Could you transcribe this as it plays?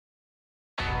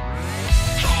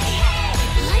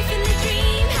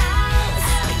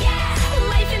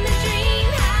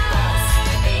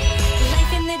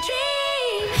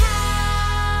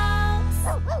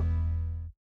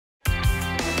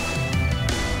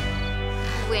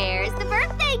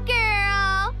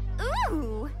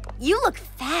You look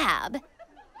fab.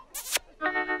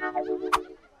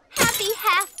 Happy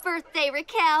half-birthday,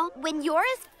 Raquel. When you're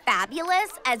as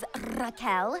fabulous as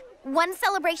Raquel, one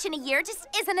celebration a year just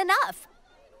isn't enough.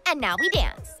 And now we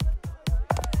dance.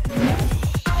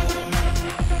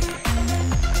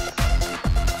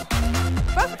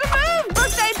 What's the move,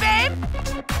 birthday babe?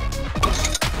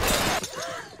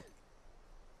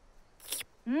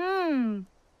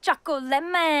 Choco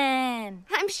lemon.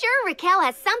 I'm sure Raquel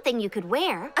has something you could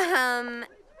wear.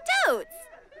 Totes.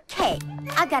 Okay,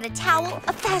 I got a towel,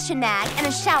 a fashion mag, and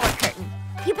a shower curtain.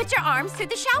 You put your arms through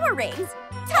the shower rings.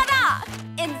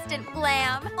 Ta-da! Instant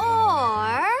glam.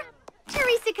 Or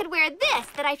Teresa could wear this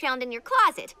that I found in your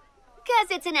closet,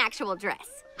 because it's an actual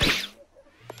dress.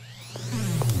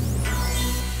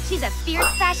 She's a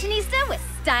fierce fashionista with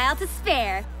style to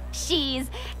spare.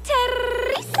 She's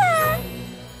Teresa.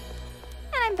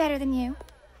 And I'm better than you.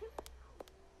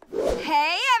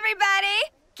 Hey,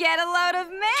 everybody! Get a load of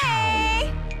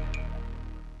me!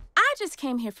 I just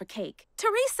came here for cake.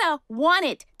 Teresa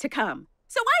wanted to come.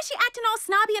 So why is she acting all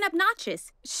snobby and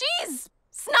obnoxious? She's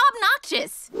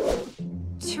snobnoxious.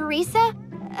 Teresa,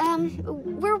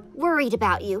 we're worried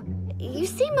about you. You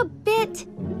seem a bit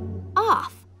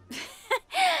off.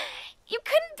 You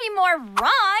couldn't be more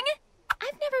wrong.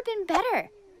 I've never been better.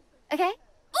 Okay?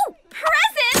 Ooh,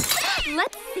 presents!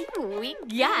 Let's see what we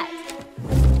got.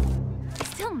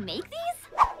 Still make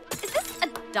these? Is this a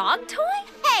dog toy?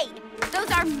 Hey, those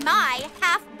are my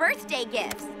half-birthday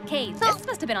gifts. Kate, this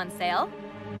must have been on sale.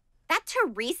 That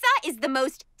Teresa is the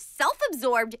most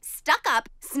self-absorbed, stuck-up,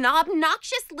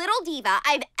 snob-noxious little diva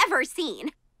I've ever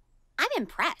seen. I'm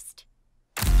impressed.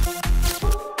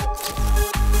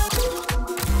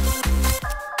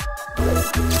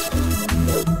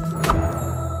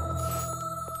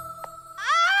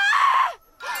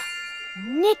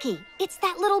 Nikki, it's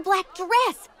that little black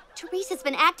dress. Teresa's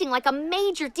been acting like a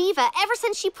major diva ever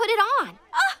since she put it on.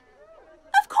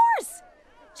 Of course.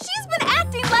 She's been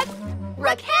acting like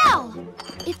Raquel!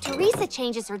 If Teresa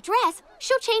changes her dress,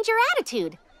 she'll change her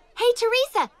attitude. Hey,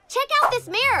 Teresa, check out this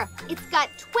mirror. It's got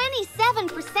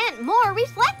 27% more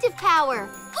reflective power.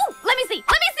 Ooh, let me see,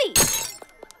 let me see.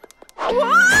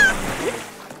 What?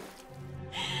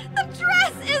 The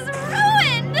dress is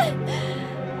ruined.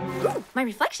 Ooh, my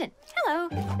reflection. Hello.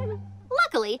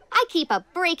 Luckily, I keep a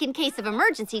break-in-case of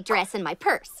emergency dress in my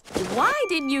purse. Why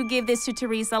didn't you give this to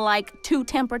Teresa like 2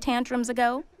 temper tantrums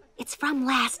ago? It's from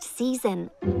last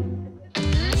season.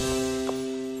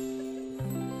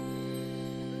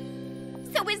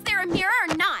 So is there a mirror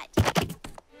or not?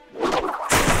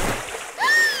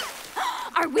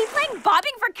 Are we playing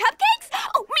bobbing for cupcakes?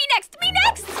 Oh, me next, me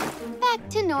next! Back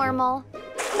to normal.